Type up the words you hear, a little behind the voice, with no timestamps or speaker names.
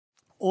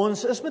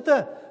Ons is met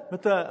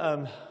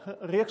 'n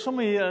reeks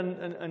sommer hier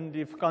in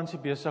die vakansie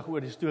besig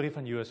oor die storie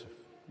van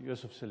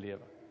Josef se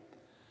lewe.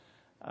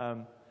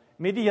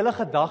 Met die hele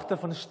gedagte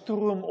van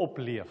stroom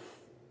opleef.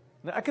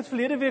 Nou ek het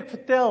verlede week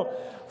vertel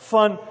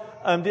van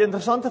die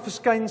interessante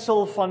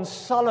verskynsel van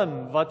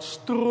salm wat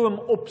stroom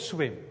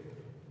opswem.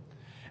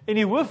 En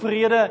die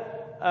hoofrede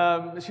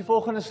is die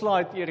volgende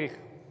slide, Erik.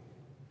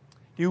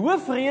 Die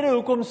hoofrede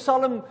hoekom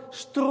salm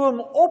stroom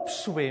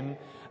opswem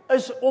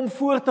is om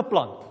voort te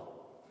plant.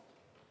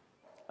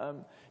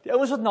 Die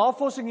ouens wat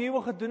navorsing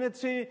hieroor gedoen het,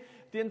 sê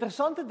die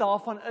interessante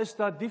daarvan is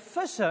dat die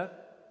visse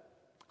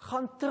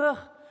gaan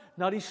terug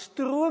na die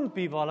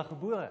stroompie waar hulle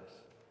gebore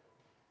is.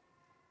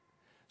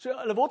 So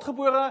hulle word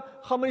gebore,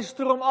 gaan met die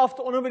stroom af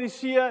te onder by die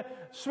see,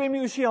 swem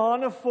die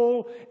oseane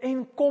vol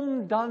en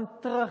kom dan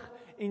terug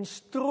en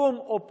stroom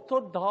op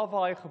tot daar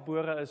waar hy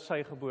gebore is,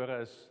 sy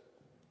gebore is,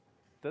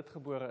 dit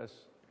gebore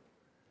is,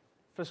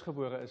 vis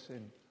gebore is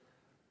en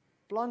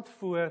plant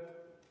voort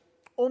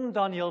om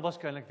dan heel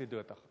waarskynlik die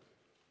dood te gaan.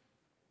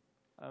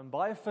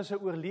 Baie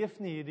visse oorleef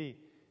nie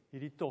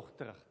hierdie tog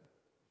terug.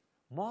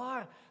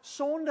 Maar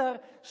sonder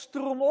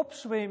stroom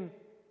opswem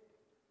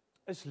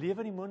is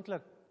lewe nie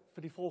moontlik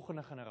vir die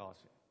volgende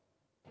generasie.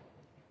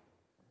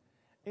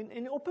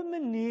 En op 'n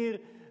manier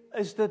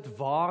is dit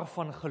waar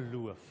van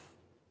geloof.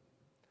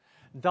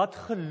 Dat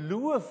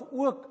geloof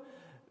ook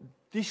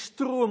die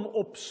stroom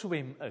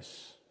opswem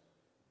is.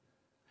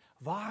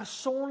 Waar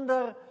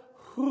sonder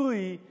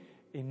groei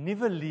en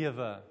nuwe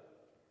lewe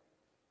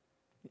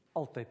nie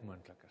altyd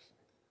moontlik is.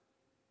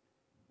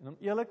 En om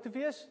eerlik te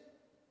wees,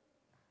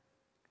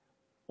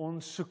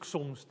 ons soek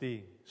soms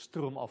die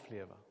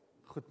stroomaflewe.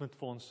 Goed moet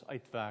vir ons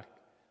uitwerk,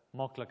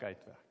 maklik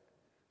uitwerk.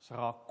 Ons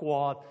raak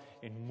kwaad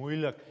en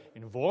moeilik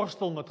en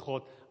worstel met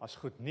God as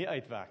goed nie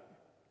uitwerk nie.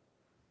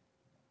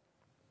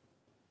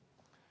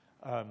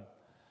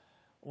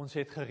 Ons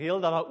het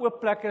gereël dat daar oop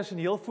plekke is in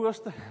die heel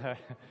voorste.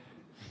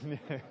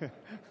 Nee,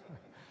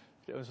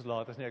 die ons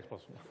laat is nie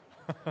ekspos.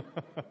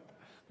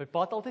 My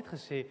pa het altyd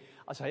gesê,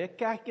 as hy 'n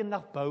kerk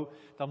eendag bou,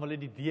 dan wil hy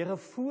die deure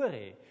voor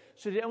hê,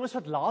 so die ouens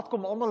wat laat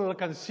kom, almal hulle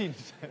kan sien.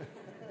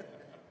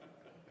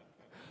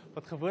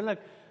 Wat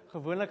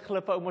gewoonlik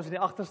glip ouens in die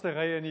agterste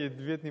ry en jy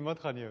weet niemand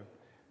gaan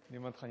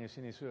jou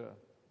sien nie. So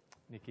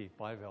Nikkie,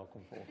 baie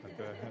welkom vanoggend.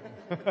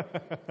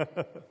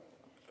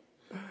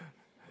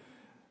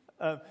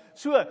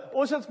 So,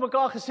 ons het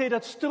mekaar gesê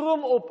dat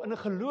stroom op in 'n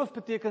geloof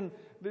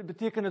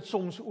beteken dit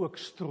soms ook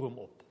stroom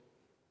op.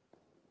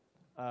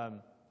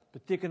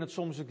 Beteken dit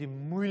soms ook die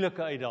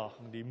moeilike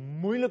uitdaging, die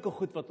moeilike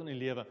goed wat in die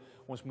lewe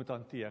ons moet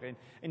hanteer.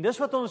 En dis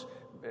wat ons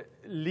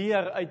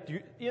leer uit,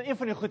 een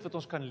van die goed wat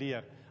ons kan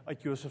leer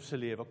uit Josef se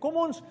lewe. Kom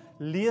ons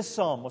lees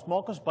saam, ons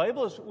maak ons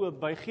Bybels oop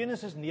by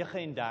Genesis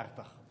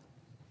 39.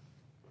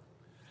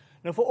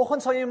 Nou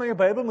vanoggend sal jy my jou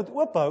Bybel moet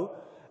oophou,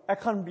 ek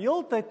gaan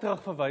heeltyd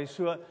terugverwys,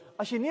 so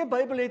as jy nie 'n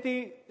Bybel het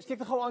nie, steek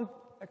dit gou aan,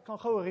 ek kan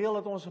gou reël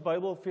dat ons 'n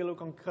Bybel vir jou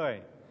kan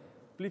kry.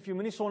 Asseblief, jy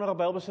moenie sonder 'n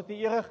Bybel sit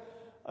nie, Erig.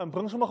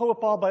 Bring sommer gou 'n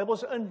paar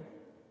Bybels in.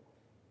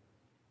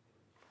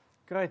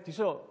 Kry dit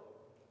hierso.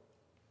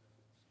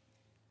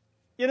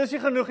 Een is nie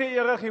genoeg nie,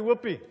 Erig, jy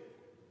hoopie.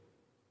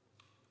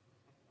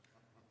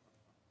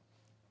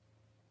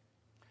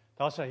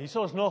 Daar's hy,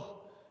 hierso is nog.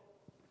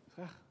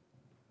 Reg.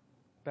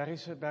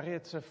 Barry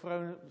het sy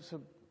vrou se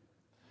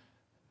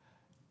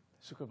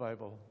soek 'n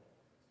Bybel.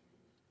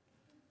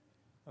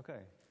 OK.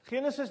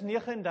 Genesis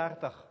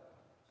 39.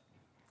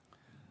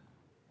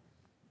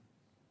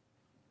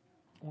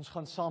 Ons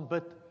gaan saam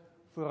bid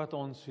voordat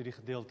ons hierdie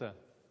gedeelte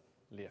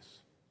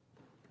lees.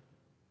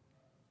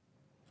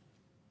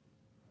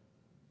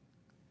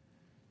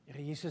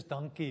 Here Jesus,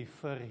 dankie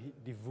vir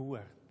die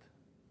woord.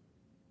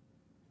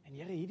 En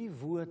Here, hierdie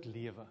woord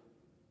lewe.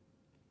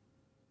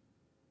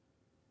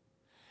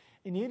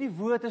 En hierdie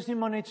woord is nie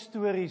maar net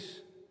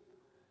stories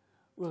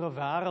oor 'n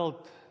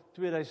wêreld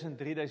 2000,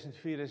 3000,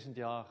 4000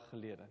 jaar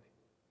gelede nie.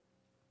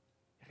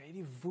 Here,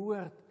 hierdie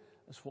woord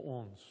is vir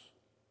ons.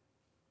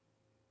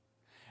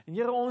 En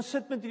Here, ons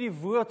sit met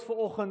hierdie woord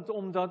vanoggend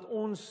omdat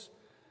ons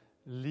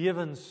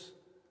lewens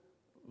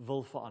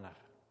wil verander,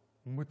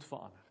 moet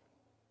verander.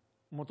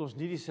 Omdat ons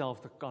nie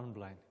dieselfde kan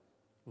bly,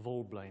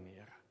 wil bly nie,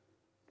 Here.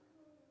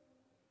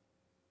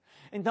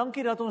 En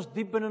dankie dat ons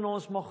diep binne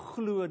ons mag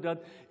glo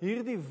dat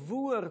hierdie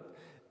woord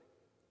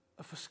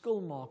 'n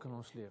verskil maak in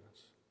ons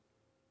lewens.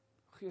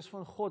 Gees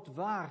van God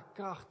werk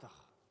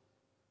kragtig.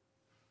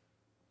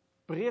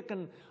 Breek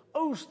 'n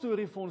ou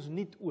storie vir ons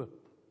nuut oop.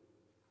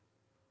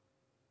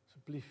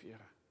 Asseblief,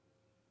 Here.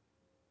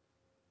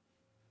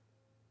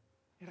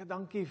 Here,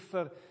 dankie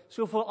vir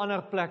soveel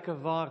ander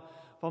plekke waar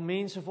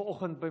mense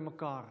vanoggend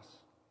bymekaar is.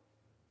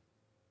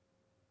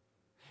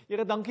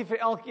 Here, dankie vir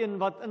elkeen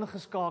wat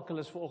ingeskakel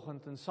is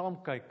vanoggend en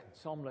saam kyk,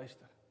 saam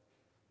luister.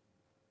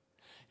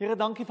 Here,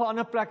 dankie vir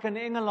ander plekke in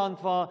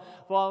Engeland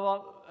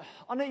waar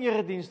ander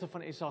eredienste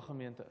van SA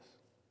gemeente is.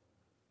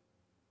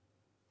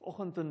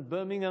 Vanoggend in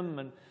Birmingham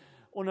en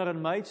onder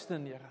in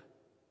Maidstone, Here.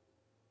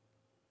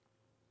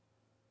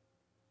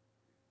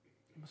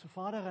 Maar so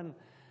Vader, en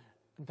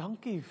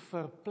dankie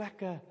vir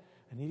plekke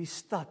in hierdie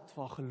stad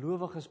waar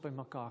gelowiges by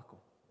mekaar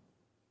kom.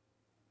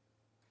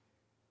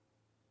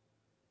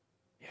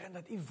 Here, en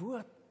dat U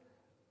woord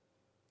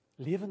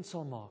lewend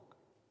sal maak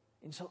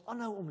en sal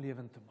aanhou om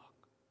lewend te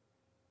maak.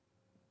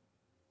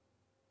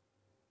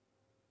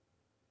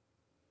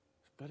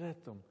 Ons bid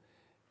dit om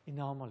U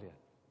naam alleen.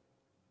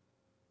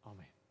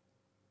 Amen.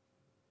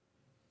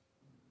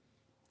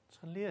 Ons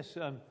gaan lees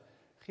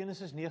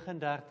Genesis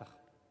 39.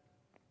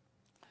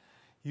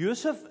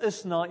 Josef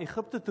is na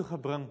Egipte toe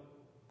gebring.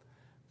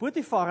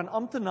 Potifar, 'n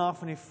amptenaar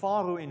van die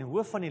farao en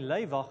hoof van die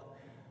leiwag,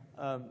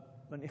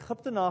 'n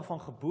Egiptenaar van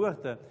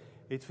geboorte,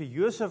 het vir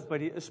Josef by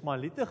die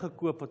Ismaeliete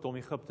gekoop wat hom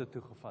Egipte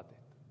toe gevat het.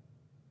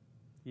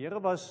 Die Here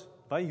was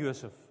by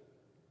Josef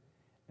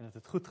en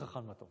het goed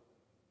gegaan met hom.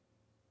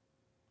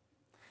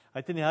 Hy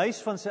het in die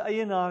huis van sy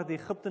eienaar, die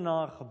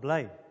Egiptenaar,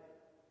 gebly.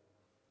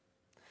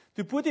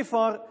 Toe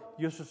Potifar,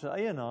 Josef se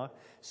eienaar,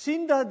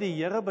 sien dat die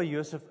Here by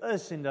Josef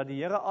is en dat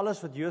die Here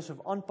alles wat Josef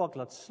aanpak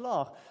laat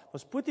slaag,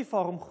 was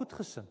Potifar hom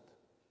goedgesind.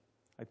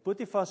 Hy het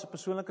Potifar se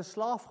persoonlike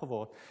slaaf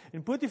geword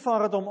en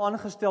Potifar het hom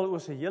aangestel oor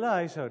sy hele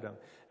huishouding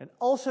en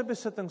al sy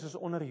besittings is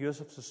onder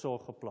Josef se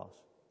sorg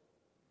geplaas.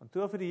 Want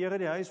toe het die Here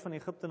die huis van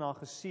Egiptenaar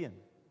geseën.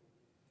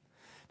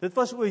 Dit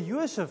was oor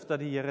Josef dat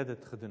die Here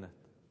dit gedoen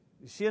het.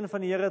 Die seën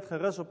van die Here het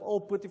gerus op al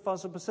Potifar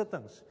se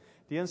besittings,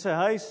 die in sy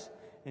huis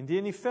en die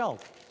in die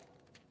veld.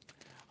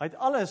 Hy het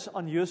alles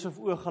aan Josef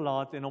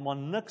oorgelaat en hom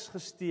aan niks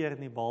gesteer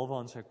nie behalwe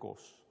aan sy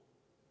kos.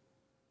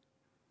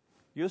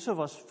 Josef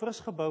was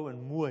frisgebou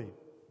en mooi.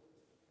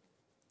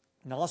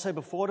 Na sy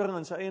bevordering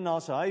in sy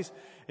eienaar se huis,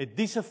 het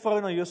die se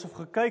vrou na Josef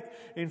gekyk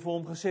en vir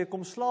hom gesê,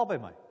 kom slaap by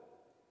my.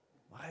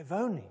 Maar hy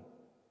wou nie.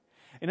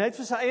 En hy het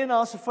vir sy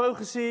eienaar se vrou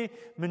gesê,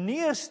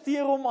 meneer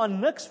steur hom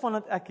aan niks van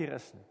wat ek hier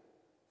is nie.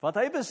 Wat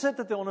hy besit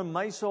het hy onder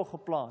my sorg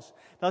geplaas.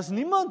 Daar's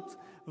niemand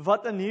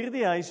wat in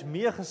hierdie huis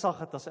meer gesag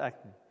het as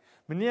ek nie.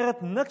 Meneer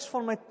het niks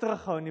van my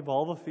terughou nie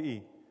behalwe vir u,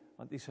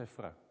 want u is sy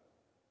vrou.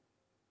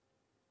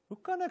 Hoe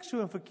kan ek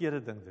so 'n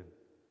verkeerde ding doen?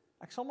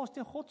 Ek sal mos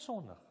teen God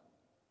sondig.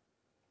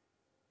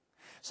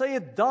 Sy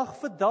het dag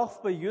vir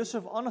dag by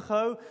Josef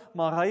aangehou,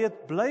 maar hy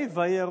het bly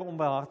weier om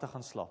by haar te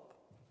gaan slaap.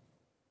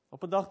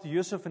 Op 'n dag toe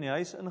Josef in die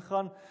huis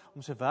ingaan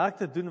om sy werk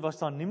te doen, was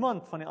daar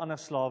niemand van die ander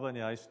slawe in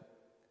die huis nie.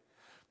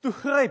 Toe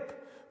gryp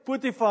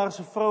Potifar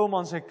se vrou hom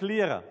aan sy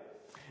klere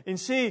en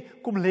sê,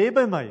 kom lê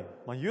by my.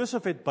 Maar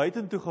Josef het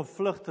buitentoe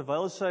gevlug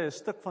terwyl sy 'n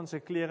stuk van sy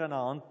klere in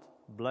haar hand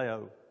bly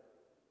hou.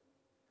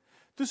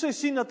 Toe sy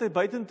sien dat hy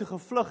buitentoe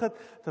gevlug het,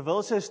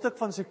 terwyl sy 'n stuk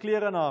van sy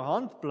klere in haar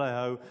hand bly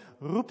hou,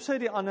 roep sy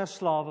die ander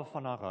slawe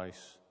van haar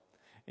huis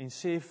en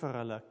sê vir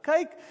hulle,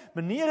 kyk,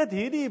 meneer het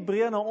hierdie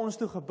Hebreër na ons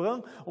toe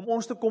gebring om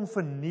ons te kom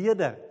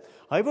verneder.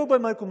 Hy wou by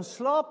my kom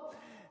slaap,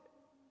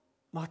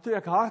 maar toe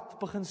ek hard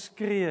begin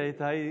skree, het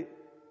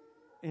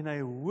hy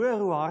hoor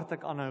hoe hard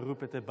ek aan hy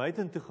roep, het hy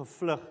buitentoe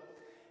gevlug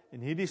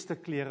en hierdie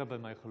stuk klere by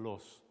my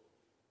gelos.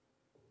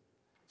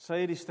 Sy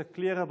het die stuk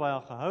klere by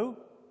haar gehou,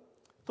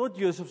 tot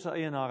Josef se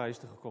eienaar huis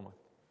toe gekom het.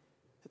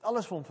 Sy het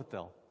alles vir hom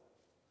vertel.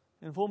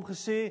 En vir hom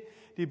gesê,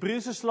 die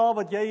Hebreëse slaaf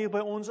wat jy hier by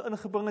ons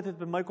ingebring het, het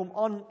by my kom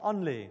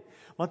aanlê.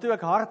 Maar toe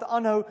ek hard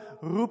aanhou,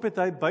 roep het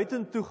hy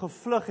buitentoe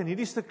gevlug en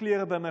hierdie stuk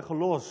klere by my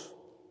gelos.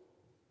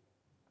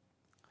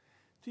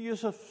 Toe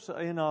Josef se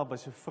eienaar by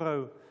sy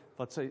vrou,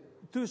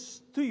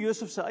 toe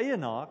Josef se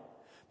eienaar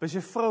by sy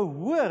vrou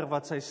hoor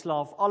wat sy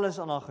slaaf alles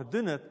aan haar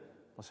gedoen het,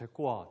 was hy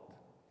kwaad.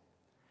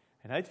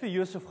 En hy het vir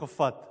Josef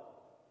gevat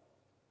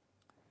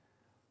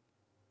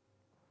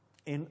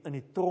en in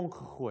die tronk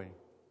gegooi,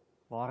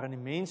 waarin die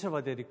mense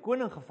wat deur die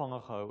koning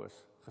gevange gehou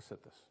is,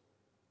 gesit is.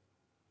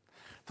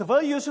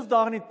 Terwyl Josef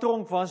daar in die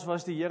tronk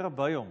was die Here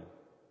by hom.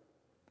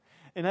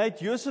 En hy het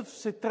Josef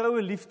sy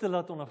troue liefde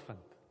laat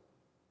ondervind,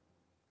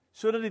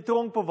 sodat die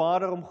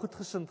tronkbewaarder hom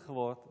goedgesind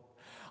geword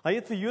het. Hy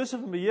het vir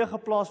Josef in beheer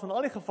geplaas van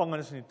al die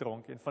gevangenes in die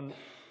tronk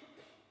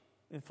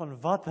en van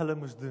wat hulle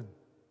moes doen.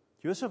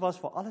 Josef was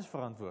vir alles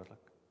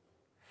verantwoordelik.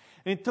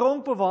 En die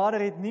tronkbewaarder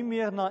het nie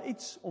meer na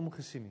iets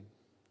omgesien nie.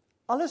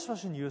 Alles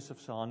was in Josef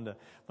se hande,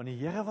 want die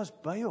Here was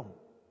by hom.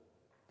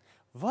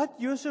 Wat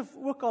Josef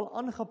ook al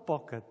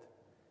aangepak het,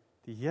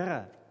 die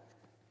Here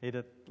het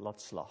dit laat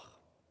slag.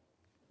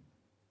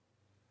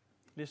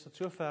 Lees dit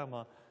so ver,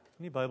 maar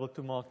nie Bybel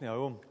toemaak nie,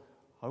 hou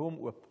hom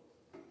oop.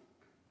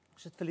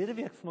 Ons het verlede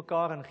week vir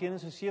mekaar in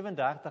Genesis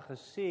 37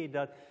 gesê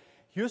dat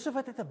Josef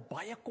het uit 'n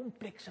baie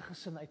komplekse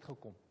gesin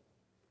uitgekom.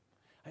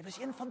 Hy was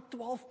een van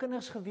 12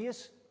 kinders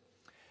gewees.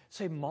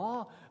 Sy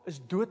ma is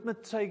dood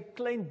met sy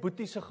klein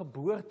boetie se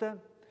geboorte.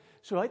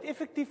 So hy het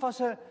effektief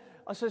as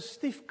 'n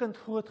stiefkind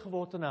groot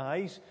geword in 'n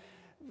huis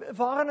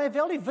waarin hy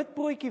wel die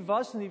witbroodjie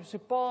was en sy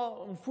pa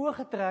hom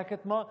voorgetrek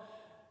het, maar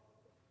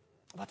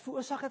wat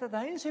veroorsaak het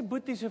dat hy en sy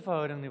boetie se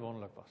verhouding nie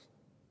wonderlik was.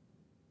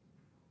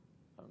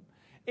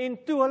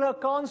 En toe hulle 'n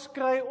kans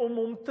kry om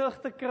hom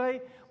terug te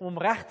kry, om hom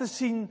reg te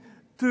sien,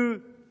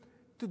 toe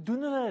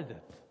doen hulle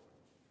dit.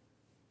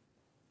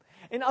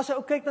 En as jy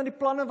ook kyk na die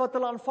planne wat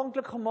hulle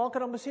aanvanklik gemaak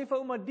het, dan besef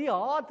jy, maar die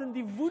haat en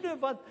die woede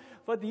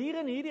wat hier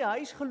in hierdie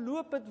huis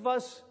geloop het,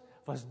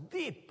 was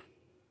diep.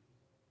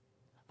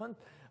 Want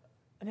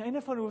aan die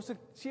einde van hoofstuk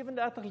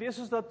 37 lees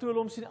ons dat toe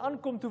hulle hom sien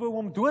aankom, toe wou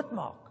hom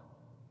doodmaak.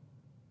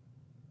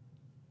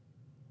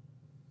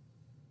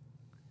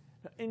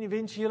 En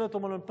eventueel het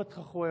hom in 'n put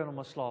gegooi en hom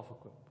as slaaf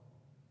verkoop.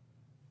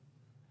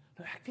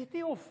 Nou ek weet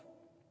nie of,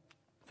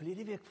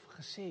 verlede week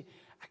gesê,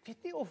 ek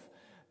weet nie of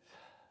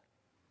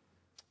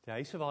die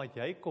huise waar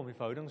jy kom, die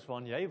verhoudings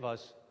waarin jy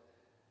was,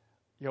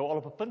 jou al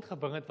op 'n punt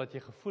gebring het wat jy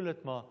gevoel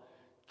het, maar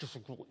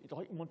ek wil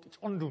daai iemand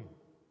iets aandoen.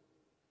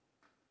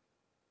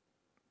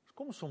 Ons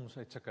kom soms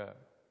uit sulke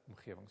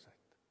omgewings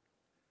uit.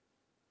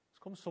 Ons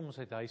kom soms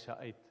uit huise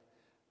uit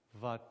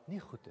wat nie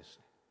goed is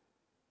nie.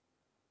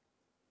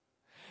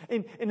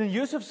 En in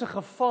Josef se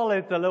geval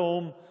het hulle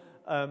hom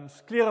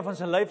klere van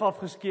sy lyf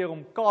afgeskeer,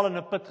 hom kaal in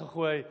 'n put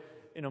gegooi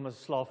en hom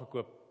as slaaf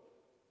verkoop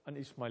aan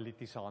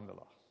Ismaelitiese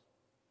handelaars.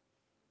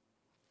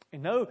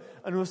 En nou,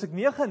 in hoofstuk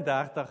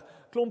 39,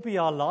 klompie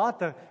jaar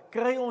later,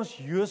 kry ons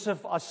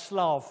Josef as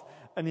slaaf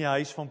in die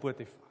huis van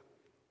Potifar.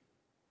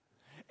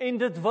 En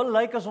dit wil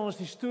lyk as ons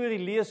die storie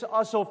lees,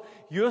 asof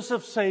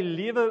Josef sy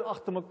lewe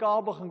agter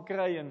mekaar begin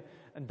kry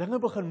en dinge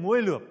begin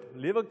mooi loop.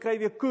 Lewe kry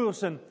weer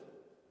koers en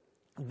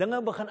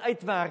dinge begin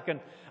uitwerk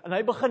en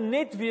hy begin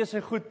net weer sy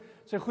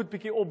goed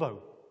bietjie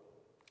opbou.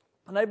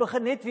 En hy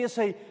begin net weer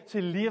sy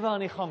lewe aan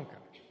die gang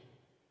kry.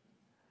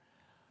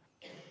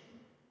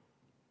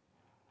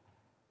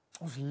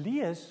 Ons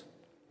lees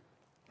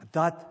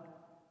dat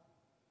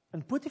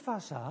in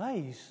Potifar se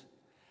huis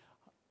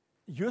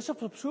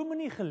Josef op so 'n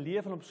manier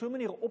geleef en op so 'n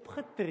manier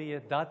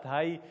opgetree dat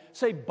hy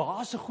sy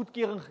baas se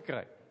goedkeuring gekry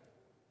het.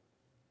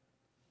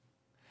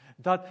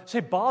 Dat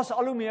sy baas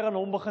al hoe meer aan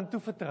hom begin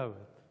toevertrou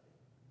het.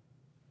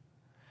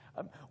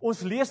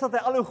 Ons lees dat hy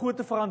al hoe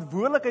groter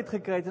verantwoordelikheid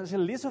gekry het en as jy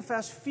lees in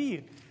vers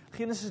 4,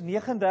 Genesis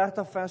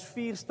 39 vers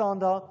 4 staan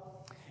daar,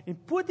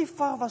 en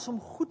Potifar was hom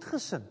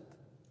goedgesind.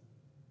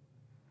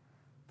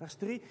 Vers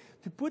 3,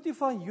 toe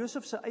Potifar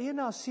Josef se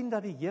eienaar sien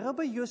dat die Here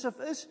by Josef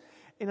is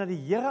en dat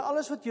die Here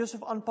alles wat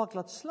Josef aanpak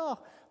laat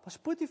slaag, was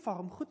Potifar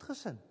hom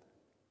goedgesind.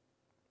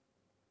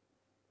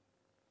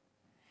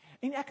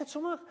 En ek het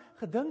sommer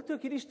gedink toe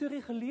ek hierdie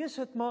storie gelees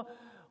het, maar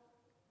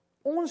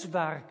ons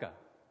werke,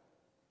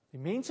 die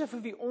mense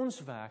vir wie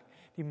ons werk,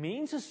 die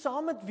mense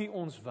saam met wie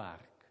ons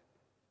werk,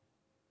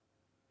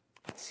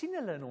 wat sien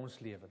hulle in ons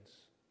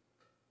lewens?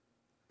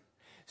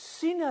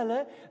 Sien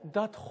hulle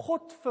dat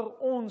God vir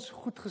ons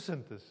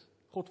goedgesind is?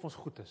 God vir ons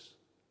goed is?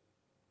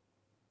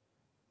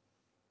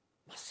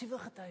 Massiewe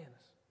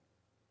getuienis.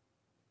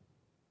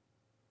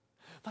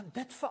 Want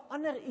dit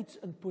verander iets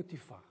in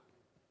Potifar.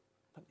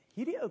 Want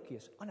hierdie ouetjie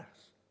is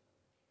anders.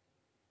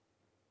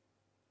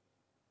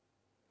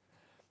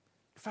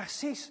 Vers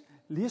 6,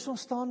 lees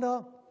ons staan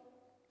daar,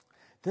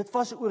 dit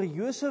was oor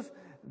Josef,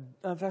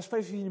 vers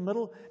 5 in die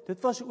middel,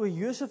 dit was oor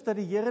Josef dat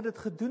die Here dit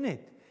gedoen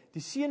het.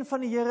 Die seën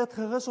van die Here het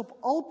gerus op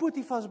al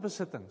Potifar se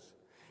besittings,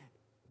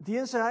 die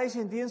in sy huis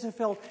en die in sy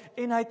veld,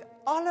 en hy het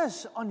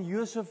alles aan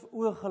Josef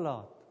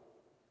oorgelaat.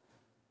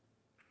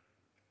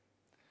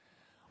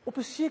 Op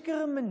 'n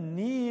sekere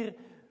manier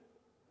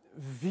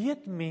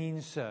weet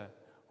mense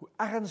hoe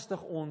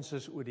ernstig ons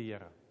is oor die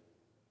Here.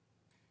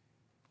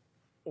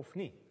 Of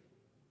nie?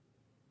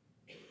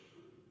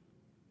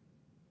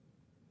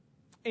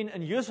 En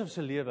in Josef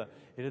se lewe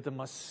het dit 'n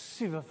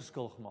massiewe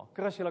verskil gemaak.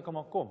 Chris, julle kan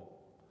maar kom.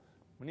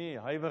 Moenie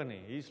huiwer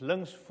nie, hier's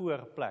links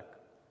voor plek.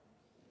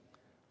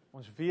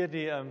 Ons weet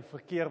die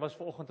verkeer was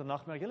vanoggend en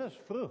nagmerk, julle is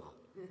vroeg.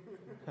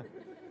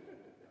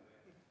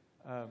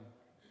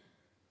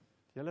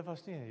 Julle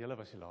was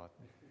nie laat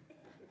nie.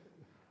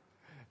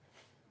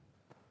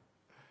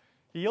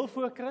 Hier heel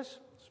voor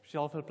Chris,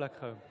 spesiaal vir plek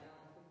gehou.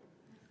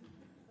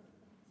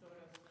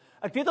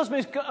 Ek weet as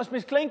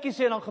mens kleintjies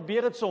sê, dan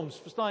gebeur dit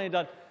soms, verstaan jy,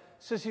 dat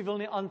Sissie wil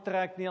nie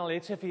aantrek nie, al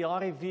het sy verjaar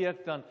die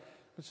week, dan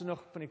moet sy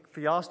nog van die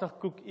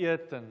verjaarsdagkoek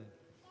eet en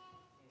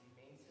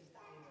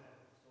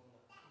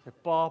sy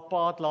pa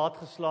het laat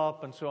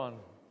geslaap en so aan.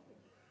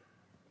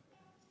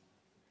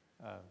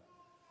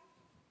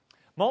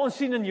 Maar ons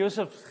sien in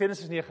Josef,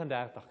 Genesis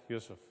 39,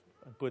 Josef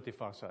in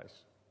Potifar se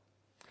huis.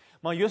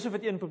 Maar Josef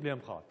het een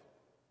probleem gehad.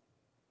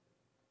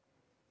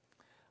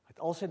 Hy het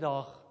al sy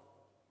dag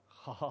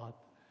gehad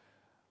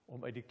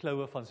om uit die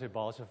kloue van sy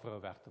baas se vrou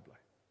weg te bly.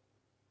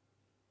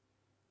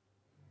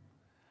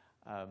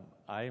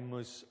 Hy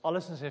moes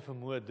alles in sy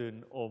vermoë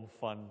doen om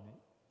van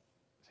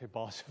sy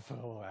baas se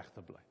vrou weg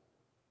te bly.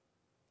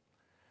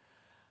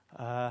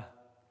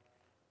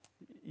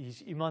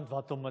 Hier's iemand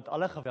wat hom met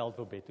alle geweld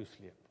wil bed toe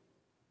sleep.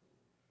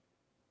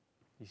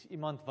 Hier's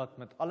iemand wat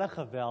met alle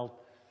geweld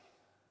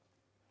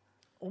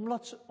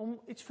om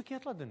iets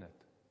verkeerd laat doen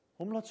het.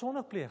 Hom laat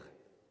sonde pleeg.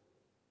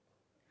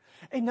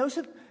 En nou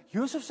sit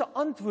Josef se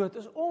antwoord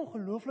is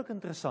ongelooflik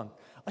interessant.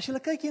 As jy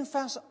kyk in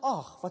vers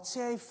 8, wat sê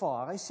hy vir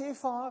haar? Hy sê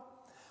vir haar,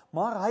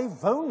 maar hy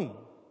wou nie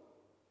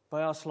by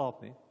haar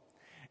slaap nie.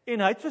 En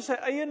hy het vir sy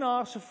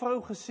eienaar se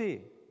vrou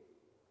gesê,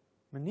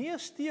 meneer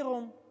steur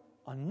hom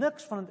aan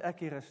niks van wat ek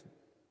hier is nie.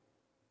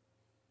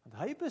 Want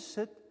hy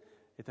besit,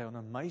 het hy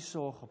onder my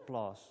sorg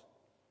geplaas.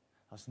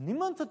 Daar's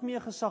niemand wat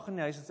meer gesag in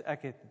die huis as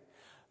ek het nie.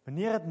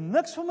 Meneer het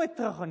niks van my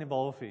terug aan die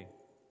behalwe.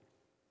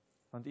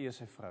 want u is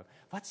sy vrou.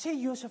 Wat sê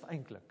Josef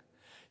eintlik?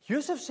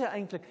 Josef sê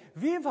eintlik,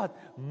 weet jy wat,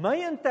 my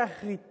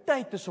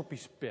integriteit is op die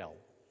spel.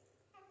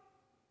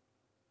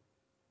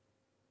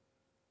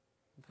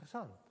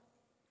 Interessant.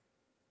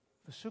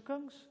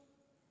 Versoekings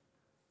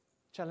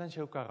challenge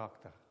jou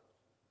karakter.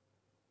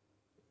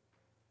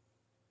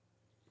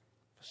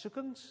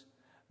 Versoekings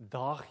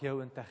daag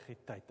jou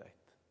integriteit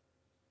uit.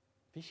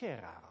 Wie sê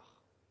rarig?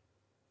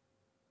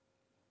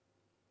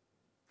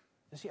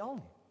 Dis nie al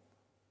nie.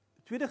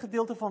 Die tweede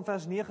gedeelte van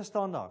vers 9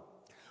 staan daar.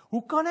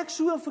 Hoe kan ek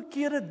so 'n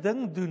verkeerde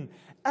ding doen?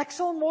 Ek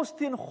sal mos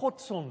teen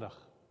God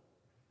sondig.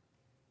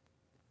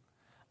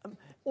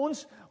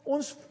 Ons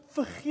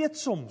vergeet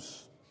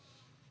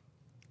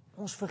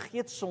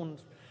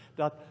soms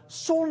dat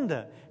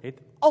sonde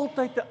het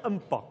altyd 'n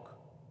impak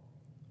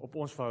op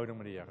ons verhouding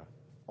met die Here.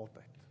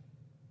 Altyd.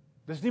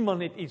 Dis nie maar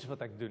net iets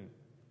wat ek doen.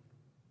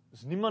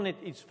 Dis nie maar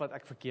net iets wat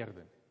ek verkeerd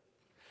doen.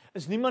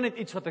 Is nie maar net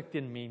iets wat ek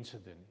teen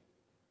mense doen.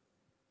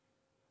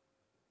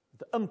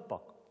 Dit 'n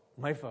impak op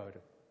my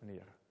verhouding met die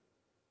Here.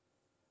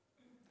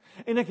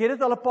 En ek het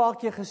dit al 'n paar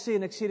keer gesê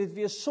en ek sê dit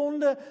weer,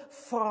 sonde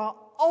vra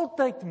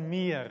altyd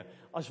meer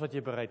as wat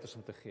jy bereid is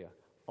om te gee.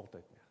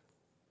 Altyd meer.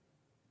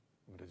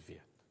 Jy moet dit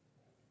weet.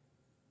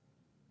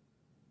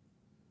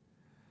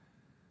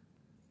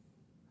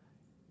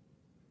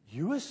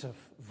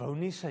 Josef wou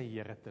nie sy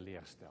Here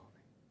teleurstel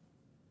nie.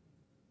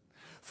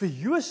 Vir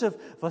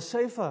Josef was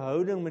sy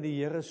verhouding met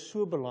die Here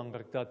so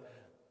belangrik dat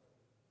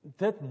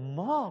dit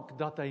maak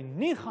dat hy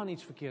nie gaan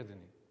iets verkeerd doen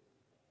nie.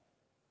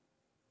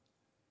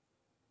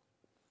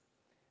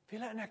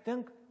 En ek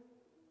dink,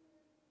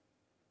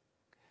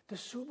 dit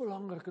is so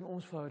belangrik in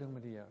ons verhouding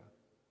met die Here,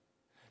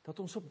 dat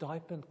ons op daai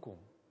punt kom,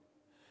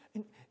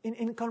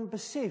 en kan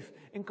besef,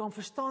 en kan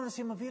verstaan en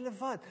sê, maar weet jy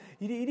wat,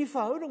 hierdie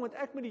verhouding wat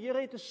ek met die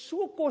Here het, is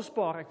so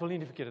kosbaar, ek wil nie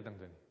die verkeerde ding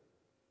doen nie.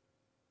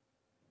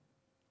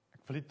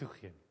 Ek wil nie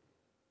toegee nie.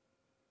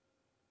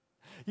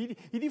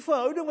 Hierdie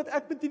verhouding wat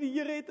ek met die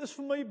Here het, is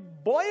vir my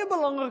baie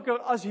belangriker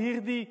as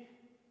hierdie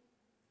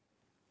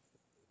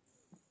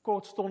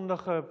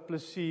kortstondige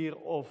plesier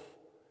of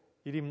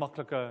hierdie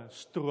maklike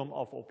stroom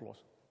af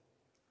oplossing.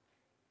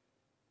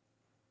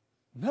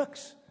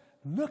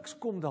 Niks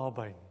kom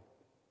daarby nie.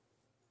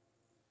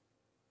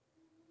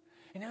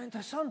 En nou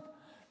interessant,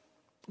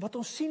 wat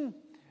ons sien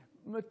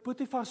met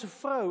Potifar se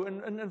vrou,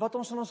 en wat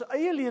ons in ons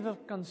eie lewe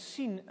kan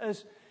sien,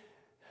 is,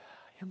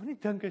 jy moet nie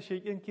dink as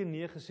jy een keer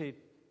nee gesê het,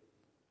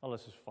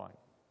 alles is fyn.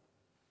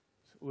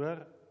 Dis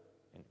oor,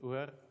 en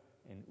oor,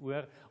 en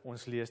oor,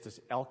 ons lees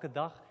dis elke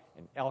dag,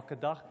 en elke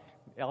dag,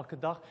 en elke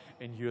dag,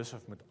 en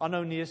Josef moet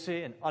aanhou nee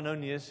sê, en aanhou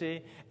nee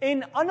sê,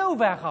 en aanhou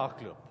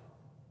weghardloop.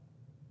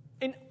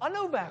 En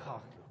aanhou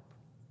weghardloop.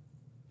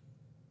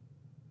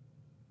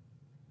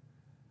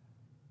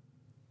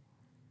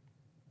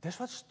 Dis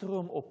wat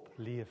stroom op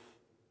leef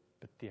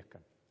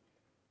beteken.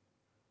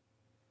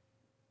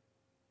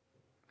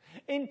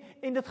 En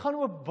dit gaan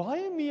oor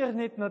baie meer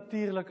net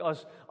natuurlik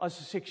as 'n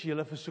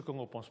seksuele versoeking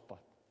op ons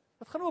pad.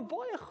 Dit gaan oor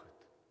baie goed.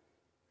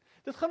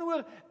 Dit gaan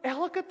oor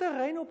elke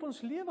terrein op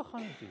ons lewe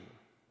gaan natuurlik.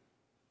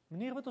 Die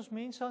manier wat ons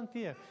mense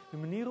hanteer, die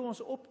manier hoe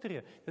ons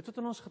optree, dit wat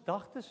in ons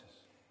gedagtes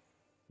is.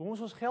 Hoe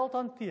ons geld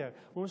hanteer,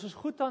 hoe ons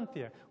goed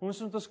hanteer, hoe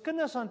ons met ons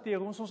kinders hanteer,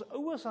 hoe ons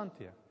ouers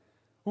hanteer.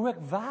 Hoe ek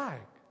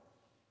werk,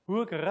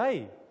 hoe ek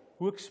ry,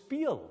 hoe ek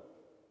speel.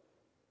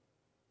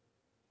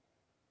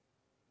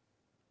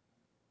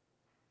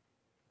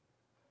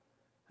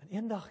 En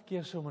eendag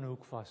keer so om in 'n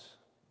hoek vas,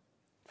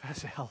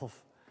 vers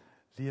 11,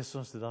 lees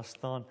ons dit daar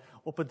staan,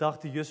 op 'n dag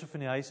toe Josef in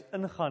die huis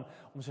ingaan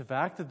om sy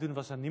werk te doen,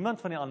 was daar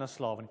niemand van die ander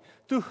slawe nie.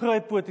 Toe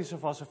gryp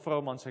Potifar se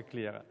vrou aan sy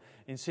klere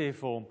en sê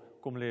vir hom,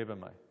 kom lê by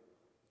my.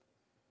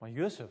 Maar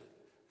Josef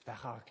het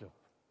weggehardloop.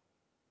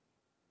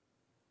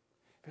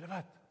 Weet jy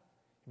wat?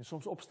 Jy moet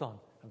soms opstaan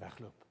en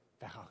weghardloop.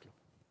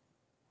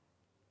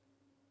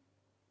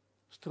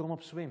 Stroom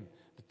op swem,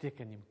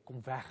 beteken jy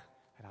kom weg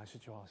uit daai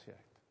situasie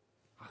uit.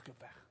 Hardloop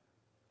weg.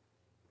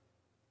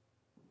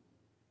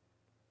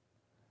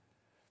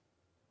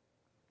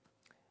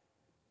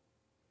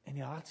 En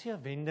die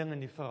hartseer wending in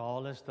die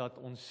verhaal is dat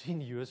ons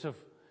sien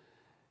Josef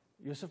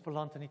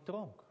beland in die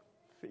tronk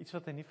vir iets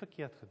wat hy nie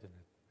verkeerd gedoen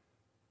het.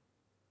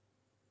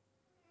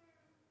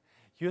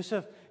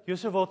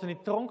 Josef word in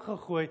die tronk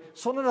gegooi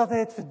sonder dat hy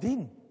het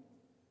verdien.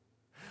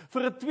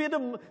 Vir 'n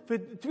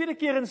tweede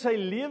keer in sy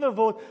lewe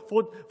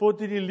word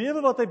die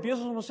lewe wat hy besig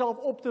is om homself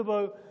op te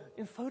bou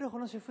eenvoudig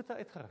onder sy voete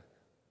uitgeruk.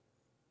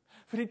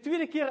 Vir die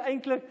tweede keer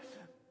eintlik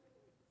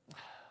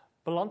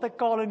beland hy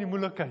kaal in die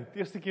moeilikheid. Die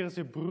eerste keer het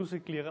sy broer sy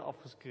klere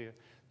afgeskeer.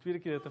 Tweede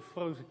keer het 'n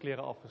vrou sy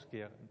klere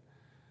afgeskeer.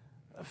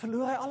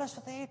 Verloor hy alles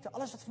wat hy het,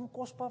 alles wat vir hom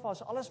kosbaar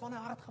was, alles wat hy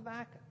hard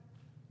gewerk het.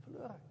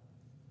 Verloor hy.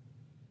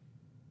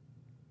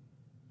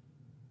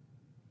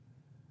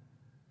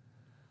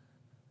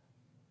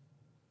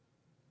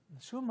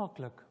 So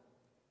maklik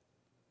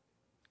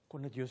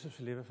kon dit Josef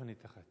se lewe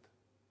vernietig het.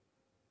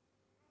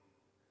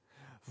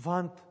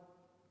 Want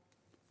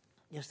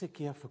eerste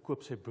keer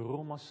verkoop sy broer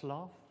hom as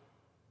slaaf.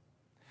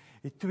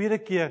 Die tweede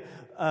keer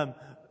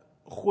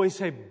gooi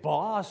sy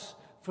baas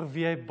vir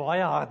wie hy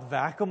baie hard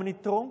werk om in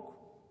die tronk.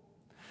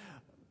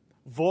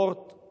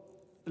 word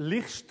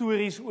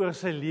liegstories oor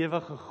sy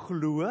lewe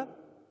geglo.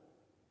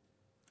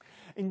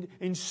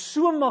 En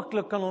so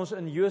maklik kan ons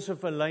in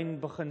Josef 'n lyn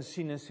begin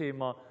sien en sê,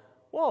 maar,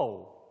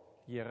 wow,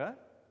 Here,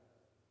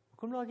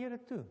 hoekom laat jy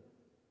dit toe?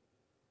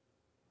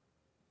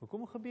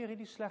 Hoekom gebeur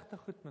hierdie slegte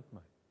goed met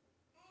my?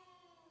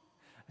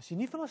 Is jy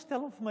nie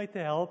veronderstel om vir my te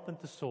help en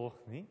te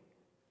sorg nie?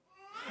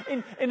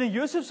 En in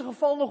Josef se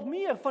geval nog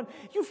meer, van,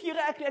 Here,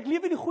 ek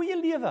lewe die goeie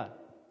lewe.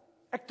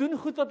 Ek doen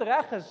goed wat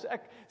reg is.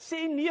 Ek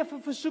sê nee vir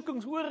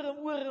versoekings oor en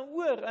oor en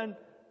oor. En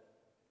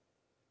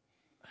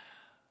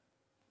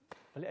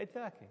wil jy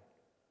uitwerk nie?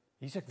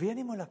 Hier's ek weer in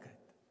die moeilikheid.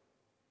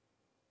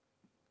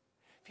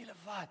 Weet julle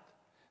wat?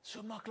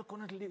 So maklik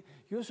kon dit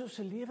Josef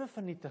se lewe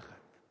vernietig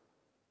het.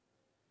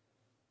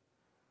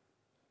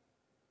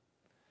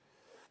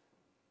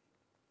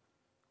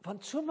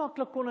 Want so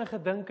maklik kon hy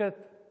gedink het,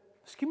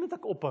 miskien moet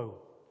ek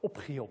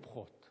opgee op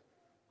God.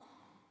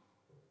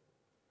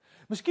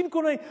 Miskien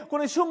kon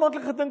hy so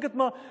maklik gedink het,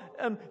 maar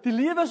die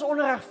lewe is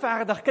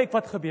onregverdig, kyk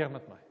wat gebeur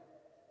met my.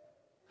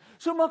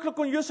 So maklik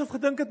kon Josef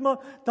gedink het,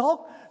 maar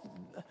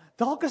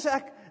dalk is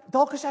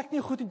ek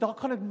nie goed en dalk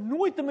gaan ek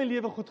nooit in my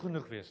lewe goed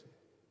genoeg wees nie.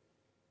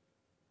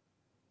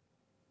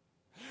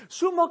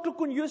 So maklik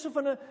kon Josef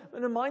in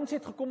 'n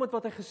mindset gekom het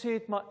wat hy gesê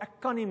het, maar ek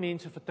kan nie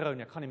mense vertrou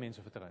nie, ek gaan nie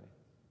mense vertrou nie.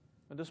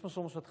 En dis maar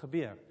soms wat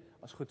gebeur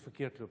as goed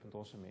verkeerd loop met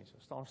ons mense.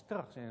 Staan ons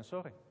terug, sê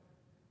sorry.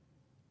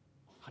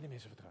 Ek gaan nie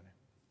mense vertrou nie.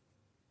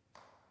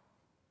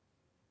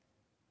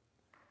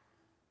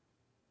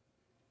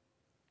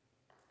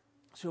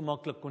 So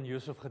maklik kon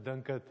Josef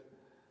gedink het,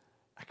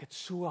 ek het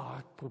so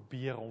hard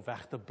probeer om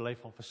weg te bly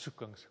van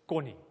versoekings,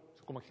 kon nie,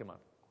 so kom ek gee maar,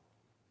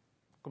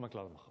 kom ek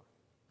laat hom gaan.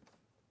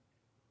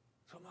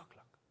 So maklik.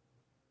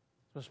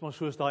 Dit is maar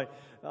soos daai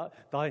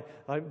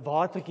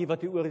watertjie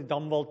wat hier oor die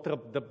damwal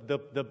trip,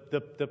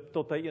 dip,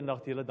 tot hy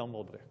eendag die hele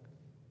damwal breek.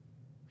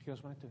 Gee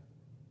ons maar net toe.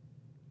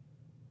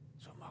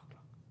 So maklik.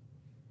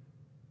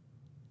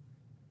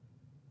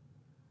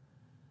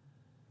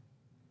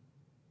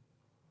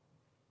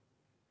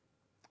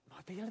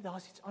 Maar weet julle, daar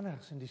is iets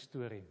anders in die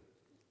storie,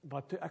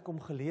 wat toe ek hom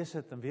gelees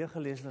het, en weer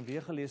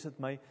gelees het,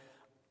 my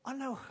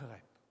aanhou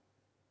gryp.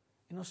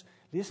 En ons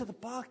lees dit 'n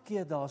paar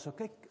keer daar, so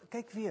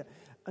kyk weer,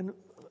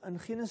 in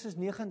Genesis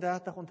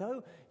 39,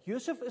 onthou,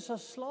 Josef is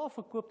as slaaf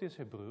verkoop deur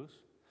sy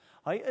broers.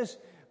 Hy is,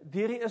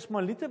 deur die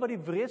Ismaeliete, wat die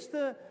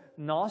wreedste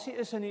nasie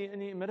is in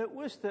die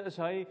Midde-Ooste, is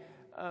hy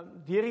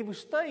deur die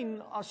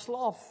woestyn as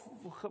slaaf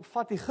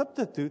vat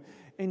Egipte toe,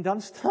 en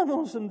dan staan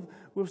ons in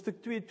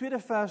hoofstuk 2, tweede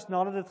vers,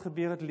 nadat dit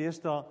gebeur het,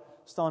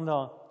 staan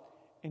daar,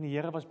 en die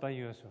Here was by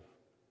Josef.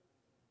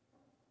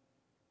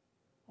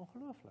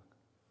 Ongelooflik.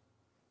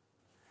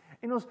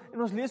 En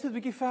ons lees dit 'n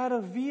bietjie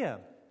verder weer.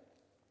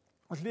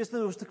 Ons lees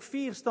nou hoofstuk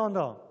 4 staan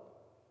daar.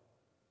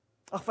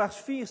 Vers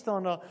 4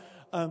 staan daar.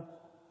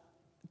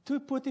 Toe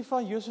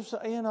Potifar, Josef se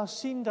eienaar,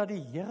 sien dat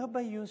die Here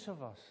by Josef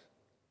was.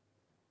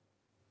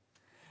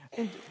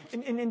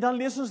 En dan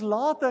lees ons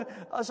later,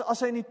 as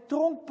hy in die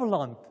tronk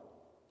beland.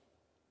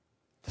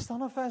 Daar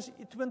staan in vers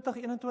 20,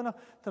 21,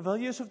 terwyl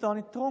Josef daar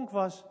in die tronk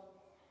was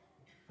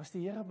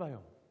die Here by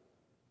hom.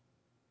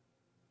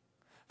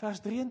 Vers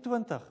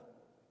 23.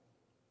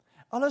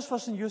 Alles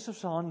was in Josef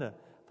se hande,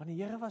 want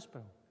die Here was by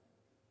hom.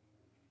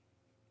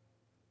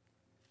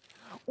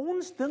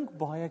 Ons dink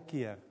baie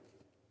keer,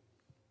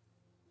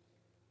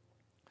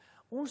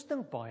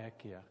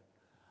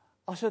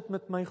 as dit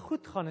met my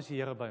goed gaan, is die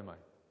Here by my.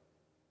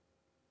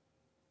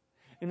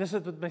 En as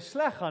dit met my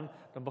sleg gaan,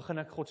 dan begin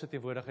ek God se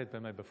teenwoordigheid by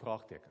my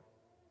bevraagteken.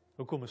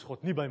 Hoekom is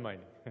God nie by my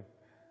nie?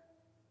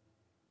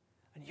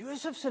 In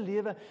Josef se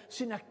lewe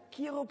sien ek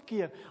keer op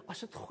keer, as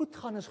dit goed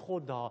gaan, is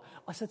God daar,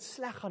 as dit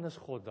sleg gaan, is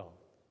God daar.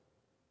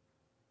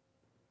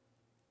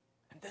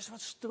 En dis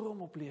wat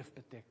stroom op leef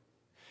beteken.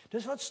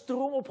 Dis wat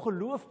stroom op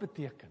geloof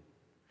beteken.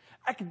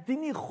 Ek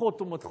dien nie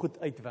God om dit goed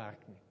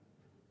uitwerk nie.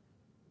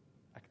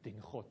 Ek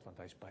dien God, want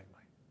hy is by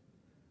my.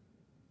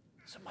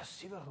 Dis 'n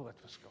massiewe groot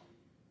verskil.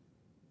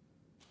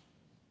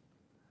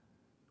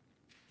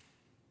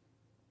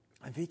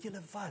 En weet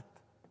julle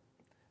wat?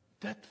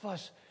 Dit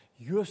was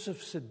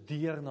Josef se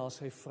deur na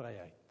sy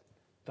vryheid,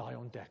 daai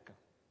ontdekking.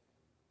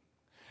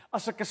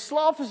 As ek 'n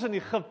slaaf is in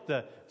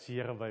Egipte, is die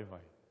Here by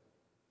my.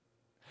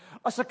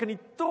 As ek in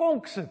die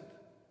tronk sit,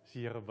 is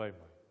die Here by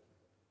my.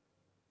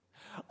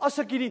 As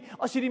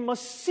hierdie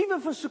massiewe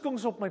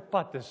versoekings op my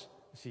pad is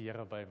die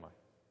Here by my.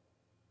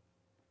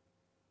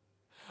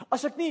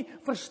 As ek nie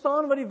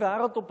verstaan wat die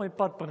wêreld op my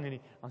pad bring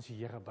nie, dan is die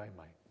Here by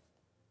my.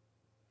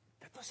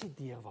 Dit was die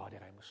deur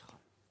waardeur hy moes gaan.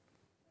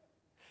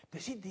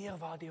 Dis die deur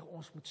waardeur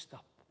ons moet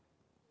stap.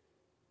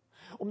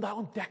 Om daai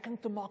ontdekking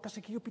te maak, as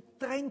ek hier op die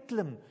trein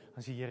klim, dan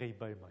is die Here hier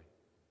by my.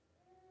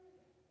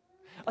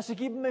 As ek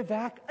hier by my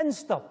werk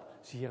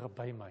instap, is die Here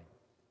by my.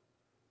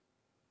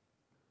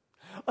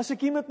 As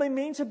ek hier met my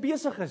mense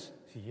besig is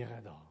die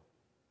Here daar.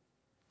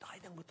 Daai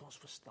ding moet ons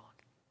verstaan.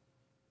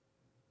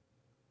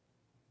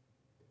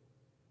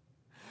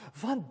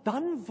 Want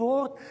dan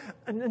word,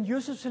 in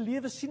Josef se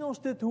lewe sien ons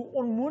dit, hoe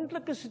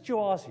onmoontlike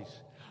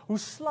situasies, hoe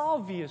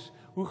slaaf wees,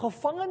 hoe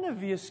gevangene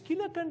wees,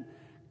 skielik in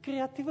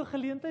kreatiewe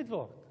geleentheid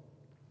word.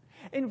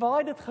 En waar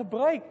hy dit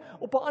gebruik,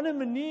 op 'n ander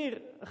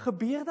manier,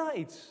 gebeur daar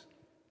iets.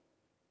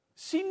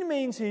 Sien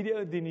mense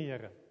hierdie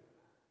Here.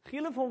 Gee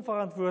hulle vir hom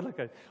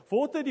verantwoordelikheid.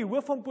 Word hy die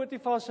hoof van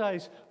Potifar se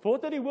huis,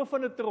 word hy die hoof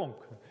van 'n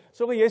tronk.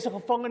 Sorry, jy's 'n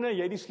gevangene,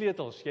 jy die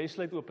sleutels, jy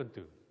sluit oop en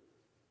toe.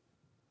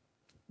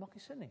 Maak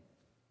nie sin nie.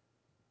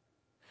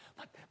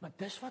 Maar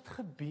dis wat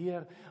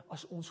gebeur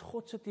as ons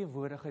God se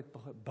teenwoordigheid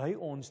by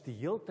ons die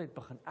heeltyd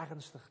begin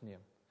ernstig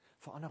neem.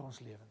 Verander ons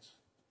lewens.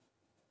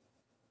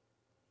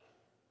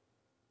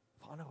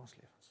 Verander ons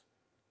lewens.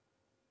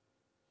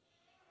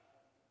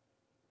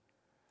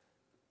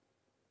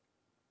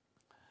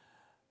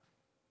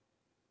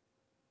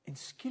 En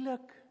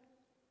skielik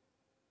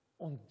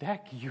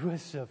ontdek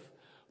Josef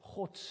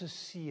God se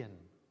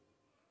seun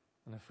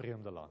in 'n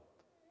vreemde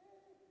land.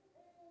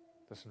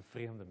 Tussen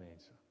vreemde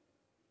mense.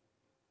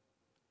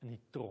 In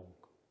die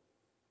tronk.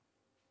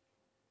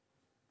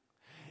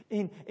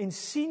 En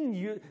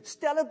sien,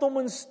 stel dit hom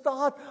in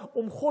staat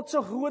om God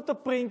se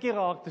groot prentjie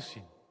raak te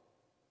sien.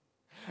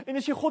 En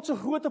as jy God se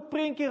groot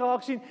prentjie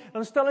raak sien,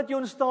 dan stel dit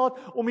jou in staat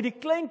om hierdie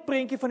klein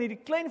prentjie van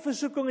hierdie klein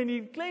versoeking en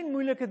hierdie klein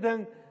moeilike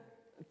ding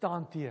te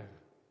hanteer.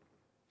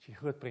 As jy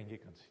groot prentjie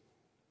kan sien.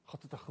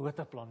 God het 'n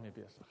groter plan mee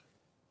besig.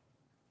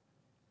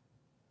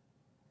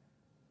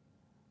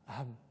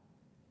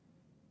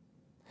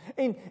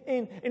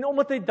 En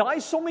omdat hy daai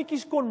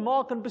sommetjies kon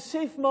maak en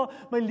besef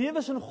maar my lewe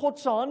is in God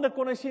se hande,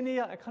 kon hy sê nee,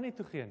 ja, ek gaan nie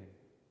toegee nie.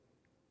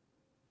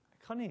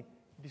 Ek gaan nie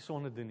die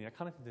sonde doen nie, ek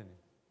gaan dit nie doen nie.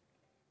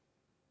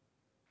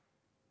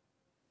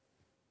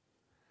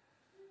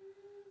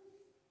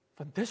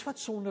 Want dis wat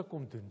sonde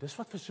kom doen, dis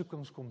wat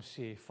versoekings kom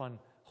sê van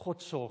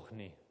God sorg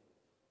nie.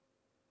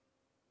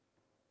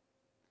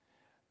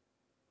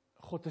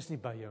 God is nie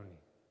by jou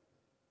nie.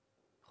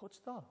 God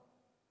staan.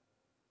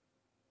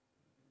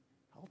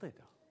 Altyd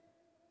daar.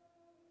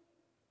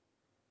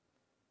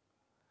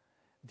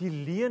 Die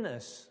leuen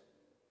is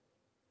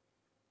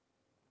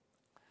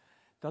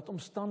dat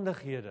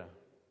omstandighede,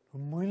 hoe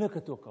moeilik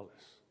dit ook al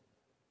is,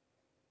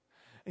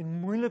 en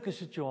moeilike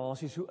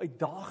situasies, hoe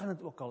uitdagend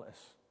dit ook al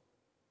is,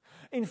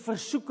 en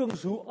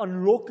versoekings, hoe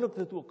aanloklik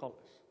dit ook al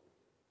is,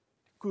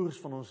 die koers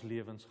van ons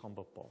lewens gaan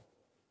bepaal.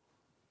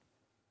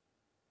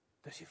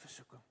 Dis die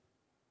versoeking.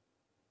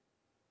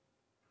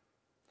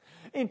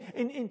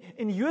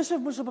 En Josef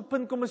moes op 'n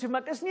punt kom en sê,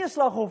 maar ek is nie 'n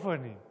slagoffer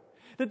nie.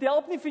 Dit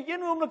help nie vir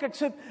een oomblik ek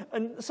sit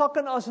in sak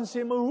en as en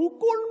sê, maar hoe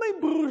kon my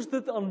broers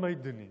dit aan my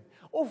doen nie?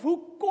 Of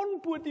hoe kon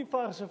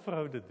Potifar se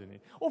vrou dit doen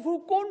nie? Of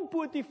hoe kon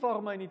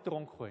Potifar my in die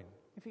tronk gooi nie?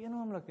 Nie vir een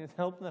oomblik nie, dit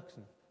help niks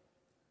nie.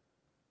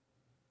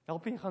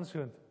 Help jy gaan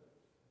so. In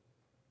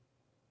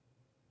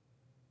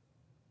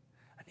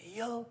die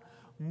heel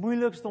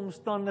moeilikste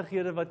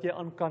omstandighede wat jy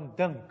aan kan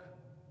dink,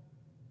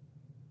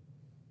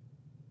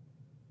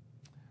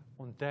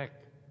 ontdek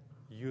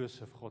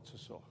Josef God se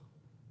sorg.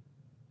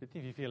 Weet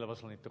nie wie vir julle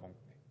was al in die tronk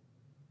nie.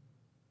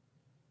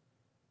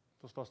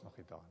 Dit was nog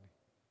nie daar nie.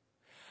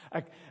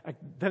 Ek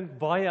dink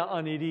baie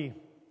aan die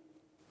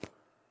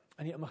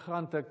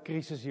immigrante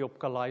krisis hier op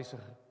Calais,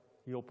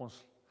 hier op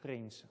ons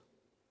grense.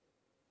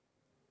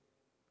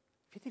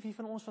 Weet nie wie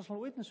van ons was al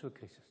ooit in so 'n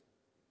krisis?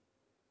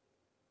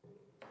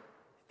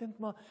 Ek dink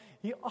maar,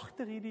 hier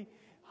agter hierdie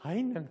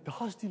heining,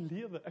 daar's die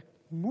lewe. Ek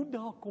moet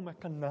daar kom, ek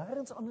kan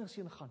nêrens anders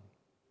heen gaan nie.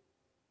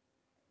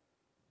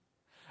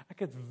 Ek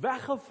het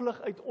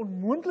weggevlug uit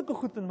onmoontlike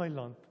goed in my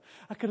land.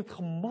 Ek het dit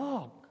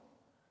gemaak.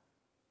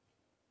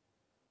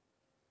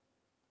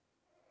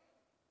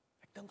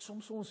 Ek dink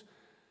soms ons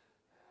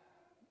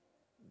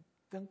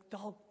dink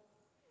dalk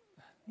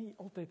nie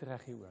altyd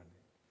reg hieroor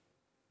nie.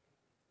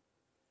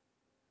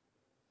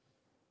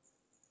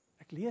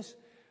 Ek lees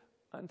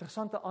 'n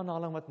interessante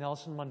aanhaling wat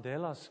Nelson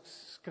Mandela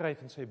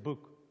skryf in sy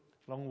boek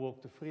Long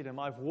Walk to Freedom.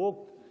 I've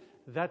walked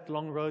that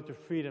long road to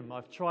freedom.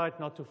 I've tried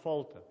not to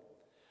falter.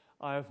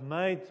 I have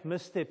made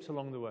missteps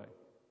along the way.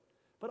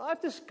 But I've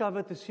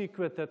discovered the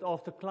secret that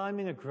after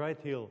climbing a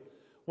great hill,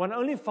 one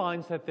only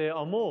finds that there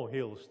are more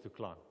hills to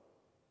climb.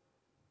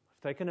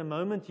 I've taken a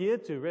moment here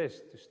to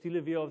rest, to steal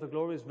a view of the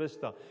glorious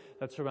vista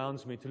that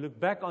surrounds me, to look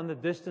back on the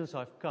distance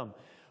I've come.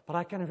 But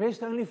I can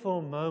rest only for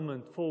a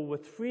moment, for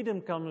with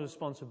freedom come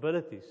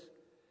responsibilities.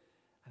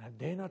 And I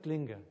dare not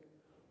linger,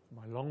 for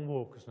my long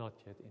walk is not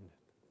yet ended.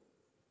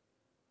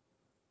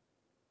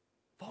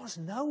 Waar ons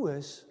nou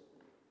is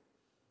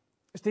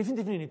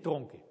definitief nie in die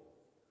tronkie.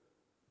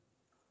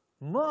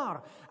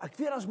 Maar, ek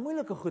weet daar's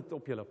moeilike goed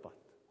op julle pad.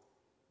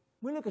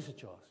 Moeilike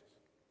situasies.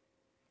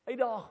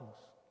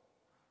 Uitdagings.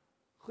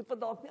 Goed wat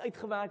dalk nie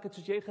uitgewerk het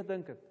soos jy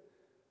gedink het.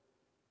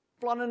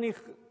 Planne nie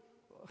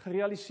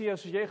gerealiseer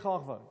soos jy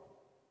graag wou.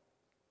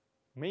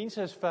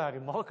 Mense is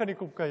ver, maar kan nie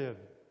kom kuier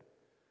nie.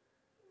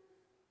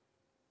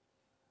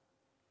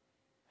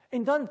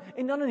 En dan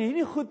in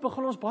hierdie goed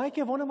begin ons baie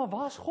keer wonder, maar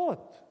waar's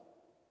God?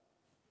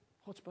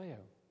 God's by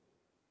jou.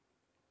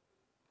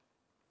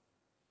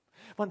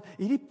 Want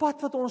hierdie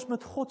pad wat ons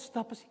met God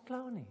stap is nie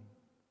klaar nie.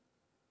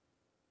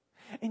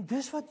 En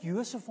dis wat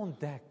Josef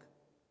ontdek.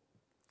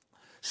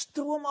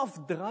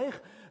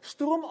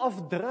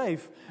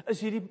 Stroomafdryf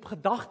is hierdie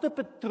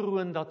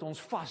gedagtepatroon dat ons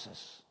vas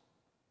is.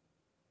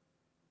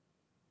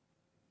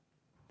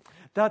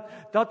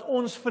 Dat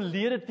ons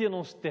verlede teen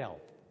ons tel.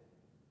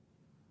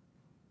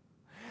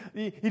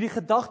 Hierdie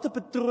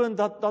gedagtepatroon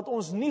dat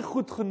ons nie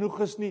goed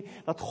genoeg is nie,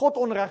 dat God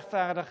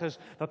onregverdig is,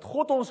 dat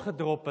God ons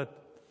gedrop het,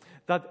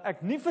 dat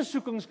ek nie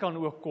versoekings kan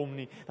oorkom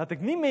nie, dat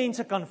ek nie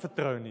mense kan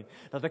vertrou nie,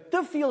 dat ek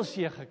te veel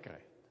seë gekry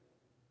het.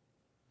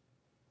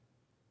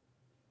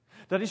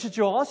 Dat die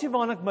situasie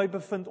waarin ek my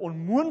bevind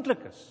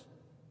onmoontlik is.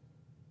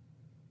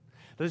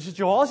 Dat die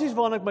situasies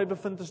waarin ek my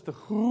bevind is te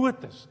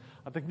groot is,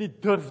 dat ek nie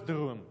durf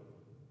droom.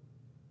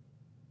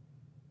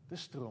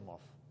 Dis stroom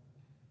af.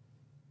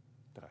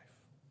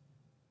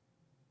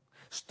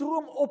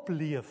 Stroom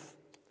opleef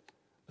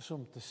is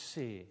om te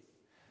sê,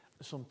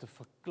 is om te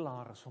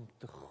verklaar, is om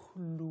te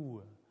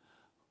glo.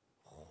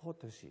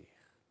 God is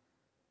hier.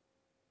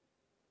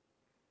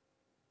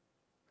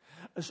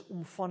 Is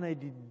om vanuit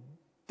die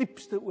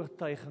diepste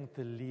oortuiging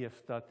te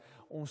leef dat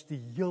ons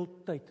die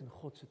heeltyd in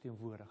God se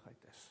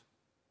teenwoordigheid is.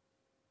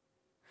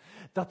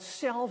 Dat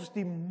selfs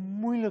die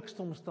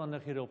moeilikste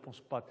omstandighede op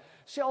ons pad,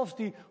 selfs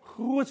die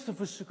grootste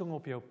versoeking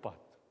op jou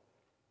pad,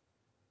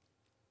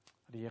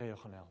 die Here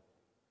jou gaan help.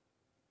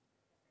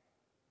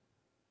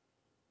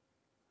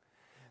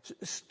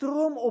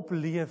 Stroom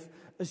opleef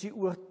is die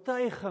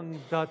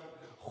oortuiging dat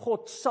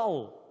God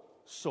sal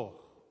sorg.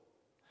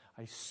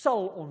 Hy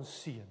sal ons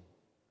seën.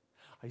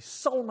 Hy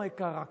sal my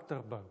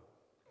karakter bou.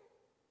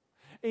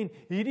 En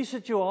hierdie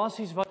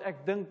situasies wat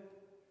ek dink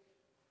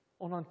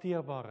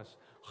onhanteerbaar is,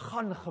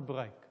 gaan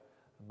gebruik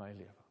in my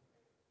lewe.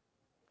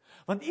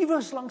 Want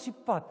iewers langs die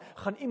pad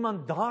gaan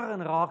iemand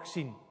daarin raak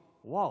sien,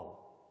 wow,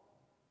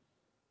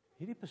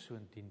 hierdie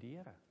persoon dien die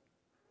Here.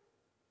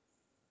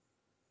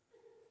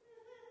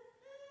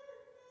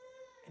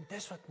 En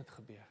dis wat moet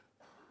gebeur.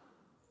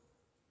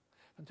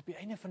 Want op die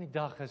einde van die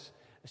dag is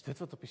dit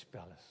wat op die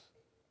spel is.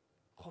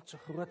 God se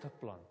groot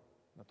plan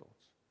met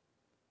ons.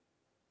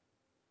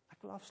 Ek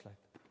wil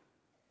afsluit.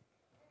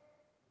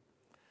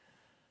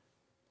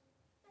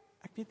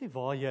 Ek weet nie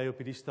waar jy op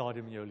hierdie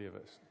stadium in jou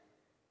lewe is.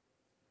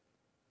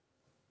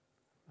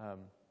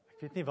 Ek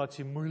weet nie wat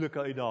se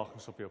moeilike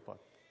uitdagings op jou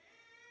pad.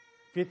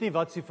 Ek weet nie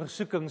wat se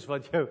versoekings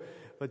wat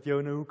jou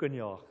in 'n hoek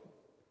injaag.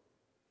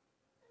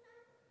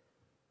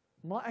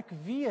 Maar ek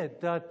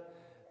weet dat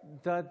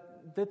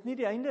dit nie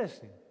die einde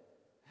is nie.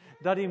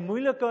 Dat die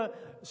moeilike,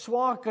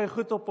 swaar kry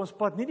goed op ons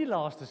pad nie die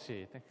laaste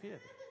sê het, ek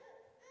weet.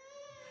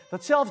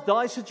 Dat selfs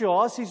daai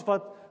situasies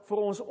wat vir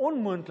ons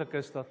onmoontlik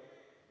is, dat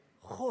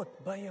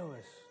God by jou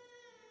is.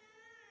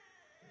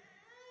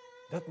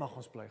 Dit mag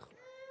ons bly glo.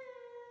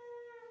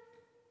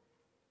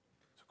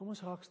 So kom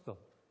ons raak stil.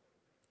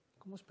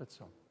 Kom ons bid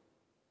saam.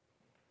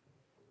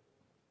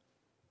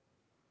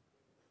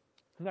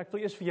 En ek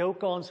wil eers vir jou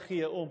kans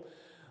gee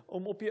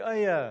om op jou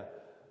eie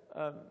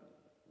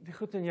die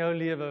goed in jou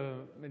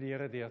lewe met die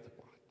Here deur te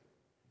praat.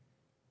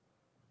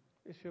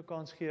 Is vir jou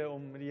kans gee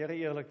om met die Here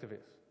eerlik te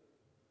wees.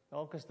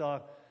 Dalk is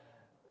daar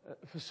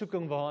 'n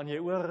versoeking waaraan jy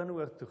oor en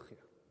oor toegee.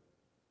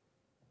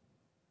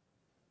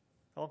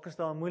 Dalk is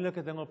daar 'n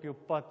moeilike ding op jou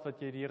pad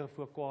wat jy die Here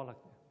voor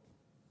kwaadlik neem.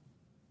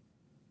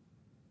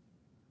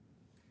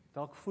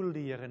 Dalk voel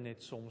die Here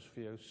net soms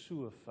vir jou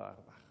so ver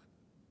weg.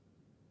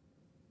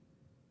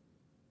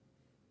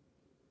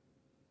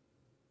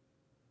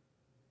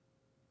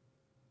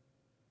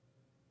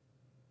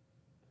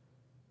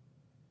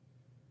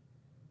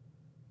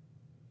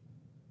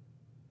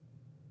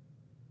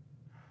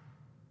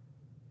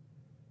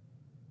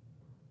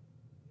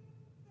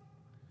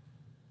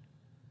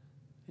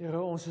 Here,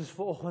 ons is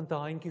vanoggend 'n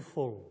handjie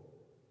vol.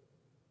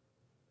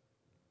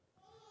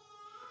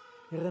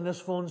 Here, en dit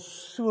is vir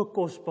ons so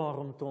kosbaar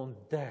om te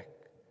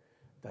ontdek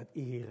dat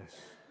U hier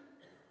is.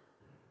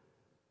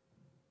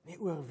 Nie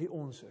oor wie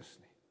ons is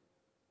nie,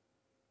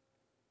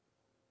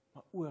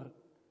 maar oor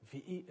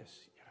wie U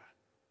is, Here.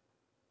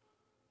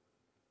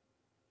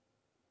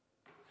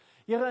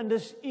 Here, en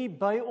dis U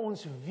by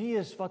ons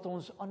wees wat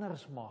ons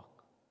anders maak.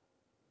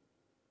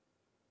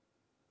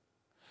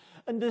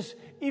 En dis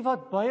U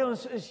wat by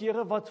ons is,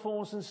 Here, wat vir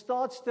ons in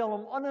staat stel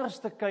om anders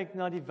te kyk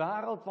na die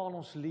wêreld waarin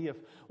ons leef,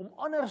 om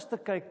anders te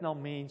kyk na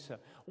mense,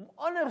 om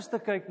anders te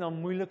kyk na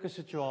moeilike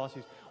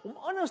situasies, om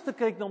anders te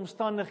kyk na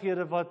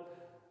omstandighede wat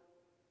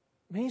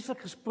menslik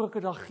gesproke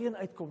daar geen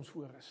uitkoms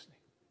voor is nie.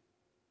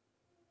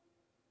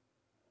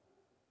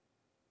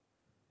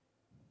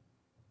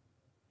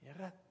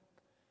 Here,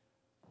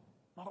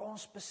 maar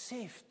ons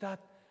besef dat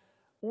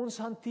ons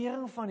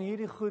hantering van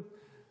hierdie goed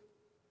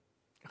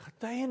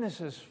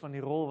getuienis is van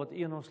die rol wat U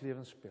in ons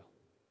lewens speel.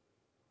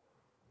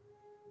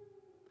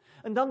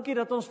 En dankie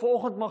dat ons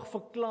vanoggend mag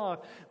verklaar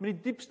met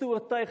die diepste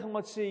oortuiging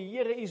wat sê,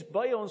 Here, U is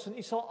by ons en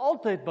U sal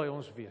altyd by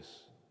ons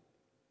wees.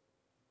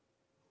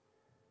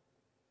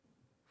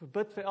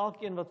 Verbid vir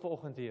elkeen wat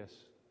vanoggend hier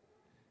is.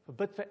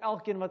 Verbid vir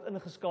elkeen wat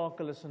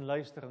ingeskakel is en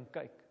luister en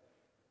kyk.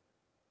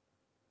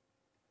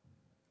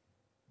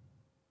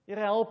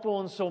 Here, help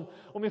ons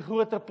om die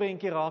groter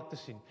prentjie raak te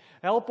sien.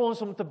 Help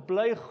ons om te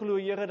bly glo,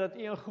 Here, dat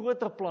U 'n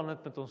groter plan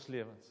het met ons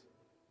lewens.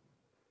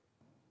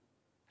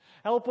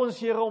 Help ons,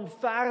 Here, om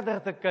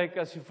verder te kyk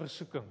as die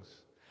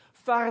versoekings,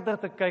 verder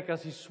te kyk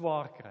as die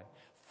swaar kry,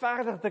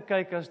 verder te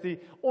kyk as die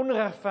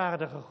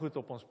onregverdige goed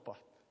op ons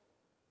pad.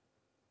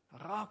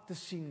 Raak te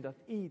sien dat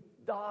U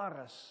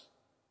daar is,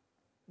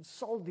 en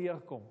sal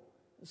deurkom,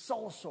 en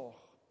sal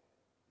sorg,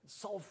 en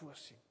sal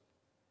voorsien.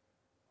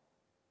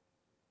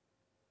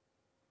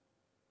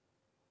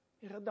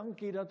 Here,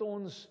 dankie dat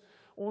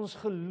ons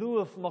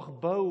geloof mag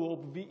bou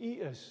op wie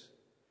U is,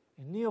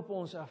 en nie op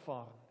ons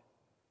ervaring.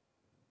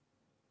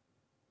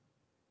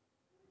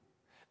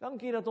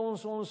 Dankie dat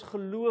ons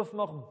geloof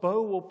mag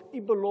bou op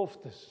U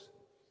beloftes.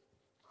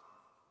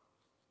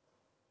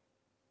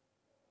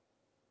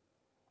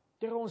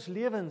 Here, ons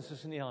lewens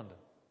is in U hande.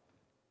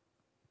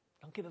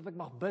 Dankie dat ek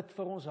mag bid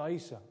vir ons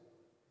huise,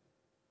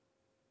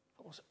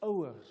 vir ons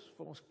ouers,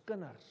 vir ons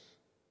kinders.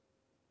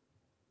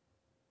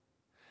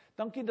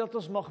 Dankie dat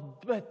ons mag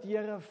bid,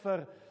 Here,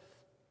 vir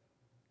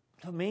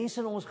mense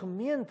in ons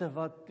gemeente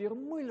wat deur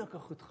moeilike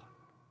goed gaan.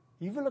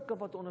 Huwelike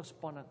wat onder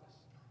spanning is.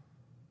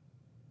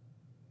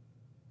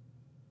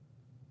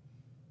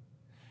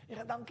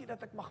 Here, dankie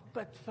dat ek mag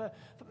bid vir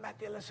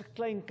Matthew se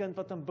kleinkind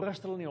wat in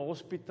Bristol in die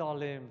hospitaal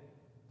lê met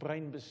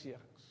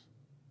breinbeserings.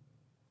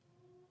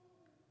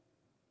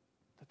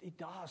 Dat U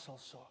daar sal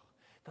sorg,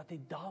 dat U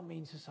daar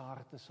mense se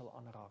harte sal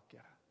aanraak,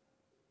 Here.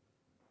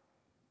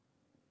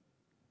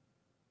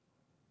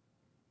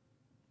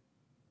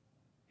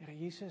 Here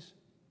Jesus,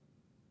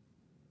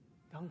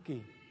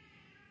 dankie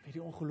vir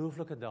die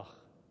ongelooflike dag,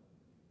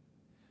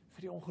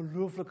 vir die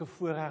ongelooflike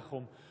voorreg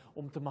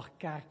om te mag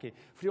kerk hê,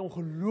 vir die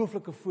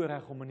ongelooflike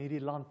voorreg om in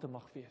hierdie land te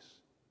mag wees.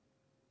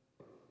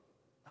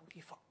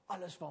 Dankie vir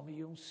alles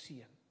waarmee U ons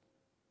seën.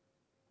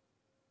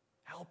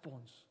 Help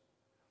ons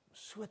om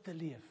so te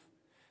leef,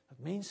 dat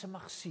mense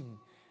mag sien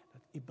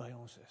dat U by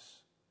ons is.